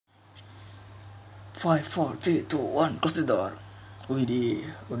Five, four, three, two, one, close the door. Widih,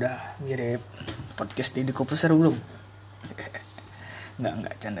 udah mirip podcast di Komposer belum?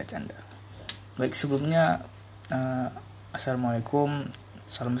 Nggak, canda-canda. Baik, sebelumnya Assalamualaikum,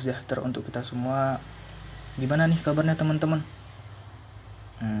 salam sejahtera untuk kita semua. Gimana nih kabarnya teman-teman?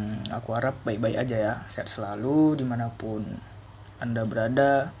 Aku harap baik-baik aja ya, sehat selalu dimanapun Anda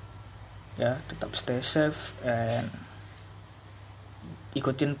berada. Ya, tetap stay safe and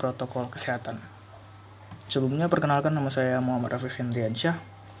ikutin protokol kesehatan. Sebelumnya perkenalkan, nama saya Muhammad Afif Hendriansyah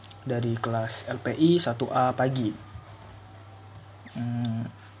dari kelas LPI 1A pagi.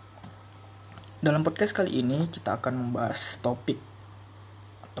 Dalam podcast kali ini kita akan membahas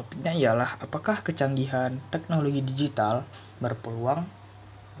Topiknya ialah apakah kecanggihan teknologi digital berpeluang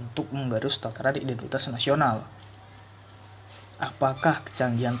untuk menggerus tataran identitas nasional. Apakah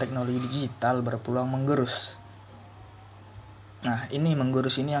kecanggihan teknologi digital berpeluang menggerus? Nah, ini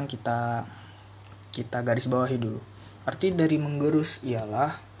menggerus ini yang kita garis bawahi dulu. Arti dari menggerus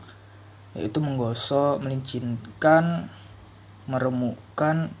ialah yaitu menggosok, melincinkan,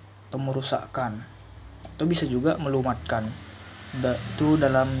 meremukkan, atau merusakkan, atau bisa juga melumatkan. Itu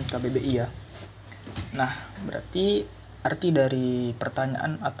dalam KBBI ya. Nah, berarti arti dari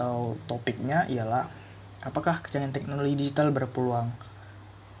pertanyaan atau topiknya ialah apakah kecanggihan teknologi digital berpeluang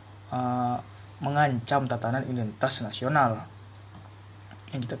mengancam tatanan identitas nasional.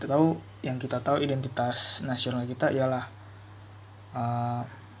 Yang kita tahu identitas nasional kita ialah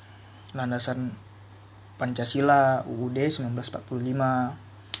landasan pancasila UUD 1945.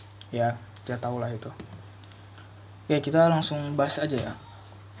 Ya, kita tahu lah itu. Oke, kita langsung bahas aja ya.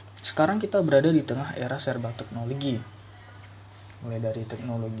 Sekarang kita berada di tengah era serba teknologi. Mulai dari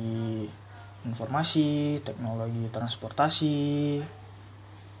teknologi informasi, teknologi transportasi,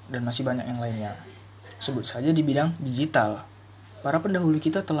 dan masih banyak yang lainnya. Sebut saja di bidang digital. Para pendahulu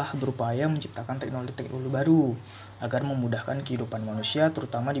kita telah berupaya menciptakan teknologi baru agar memudahkan kehidupan manusia,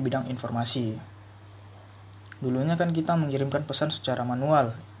 terutama di bidang informasi. Dulunya kan kita mengirimkan pesan secara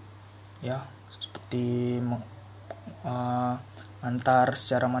manual, ya, seperti antar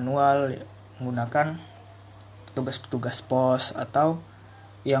secara manual menggunakan petugas pos, atau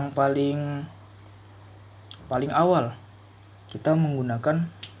yang paling awal kita menggunakan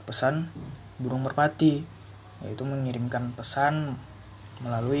pesan burung merpati, yaitu mengirimkan pesan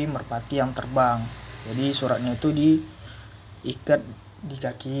melalui merpati yang terbang. Jadi suratnya itu diikat di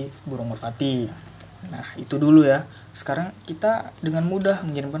kaki burung merpati. Nah, itu dulu ya. Sekarang kita dengan mudah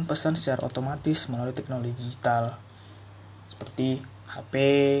mengirimkan pesan secara otomatis melalui teknologi digital seperti HP,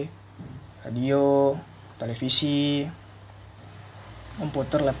 radio, televisi,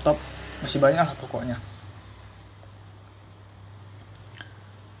 komputer, laptop, masih banyak lah pokoknya.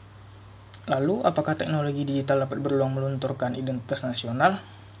 Lalu, apakah teknologi digital dapat berpeluang melunturkan identitas nasional?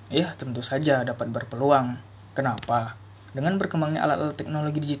 Ya, tentu saja dapat berpeluang. Kenapa? Dengan berkembangnya alat-alat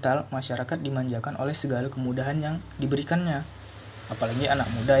teknologi digital, masyarakat dimanjakan oleh segala kemudahan yang diberikannya. Apalagi anak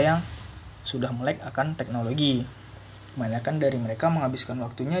muda yang sudah melek akan teknologi. Kebanyakan dari mereka menghabiskan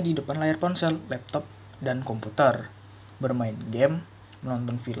waktunya di depan layar ponsel, laptop, dan komputer. Bermain game,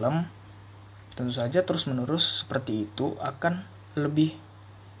 menonton film. Tentu saja terus-menerus seperti itu akan lebih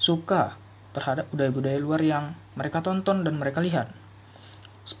suka terhadap budaya-budaya luar yang mereka tonton dan mereka lihat.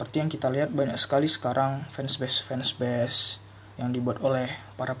 Seperti yang kita lihat, banyak sekali sekarang fansbase yang dibuat oleh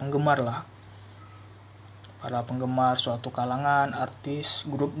para penggemar lah. Para penggemar suatu kalangan, artis,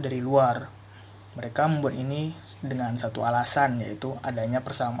 grup dari luar. Mereka membuat ini dengan satu alasan, yaitu adanya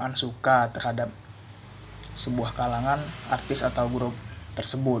persamaan suka terhadap sebuah kalangan, artis atau grup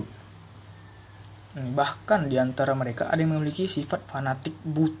tersebut. Bahkan di antara mereka ada yang memiliki sifat fanatik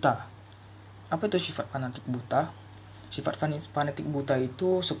buta. Apa itu sifat fanatik buta? Sifat fanatik buta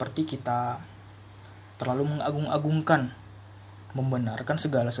itu seperti kita terlalu mengagung-agungkan, membenarkan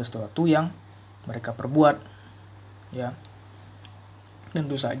segala sesuatu yang mereka perbuat. Ya.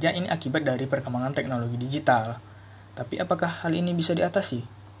 Tentu saja ini akibat dari perkembangan teknologi digital. Tapi apakah hal ini bisa diatasi?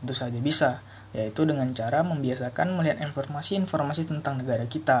 Tentu saja bisa, yaitu dengan cara membiasakan melihat informasi-informasi tentang negara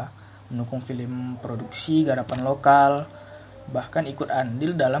kita, mendukung film produksi garapan lokal, bahkan ikut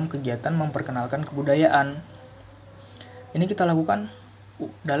andil dalam kegiatan memperkenalkan kebudayaan. Ini kita lakukan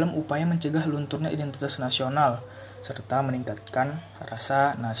dalam upaya mencegah lunturnya identitas nasional, serta meningkatkan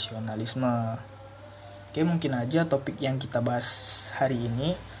rasa nasionalisme. Oke, mungkin aja topik yang kita bahas hari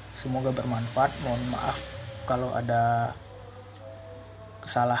ini. Semoga bermanfaat. Mohon maaf kalau ada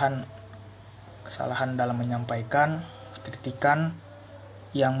kesalahan dalam menyampaikan kritikan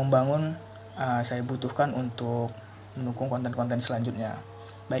yang membangun. Saya butuhkan untuk mendukung konten-konten selanjutnya.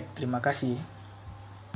 Baik, terima kasih.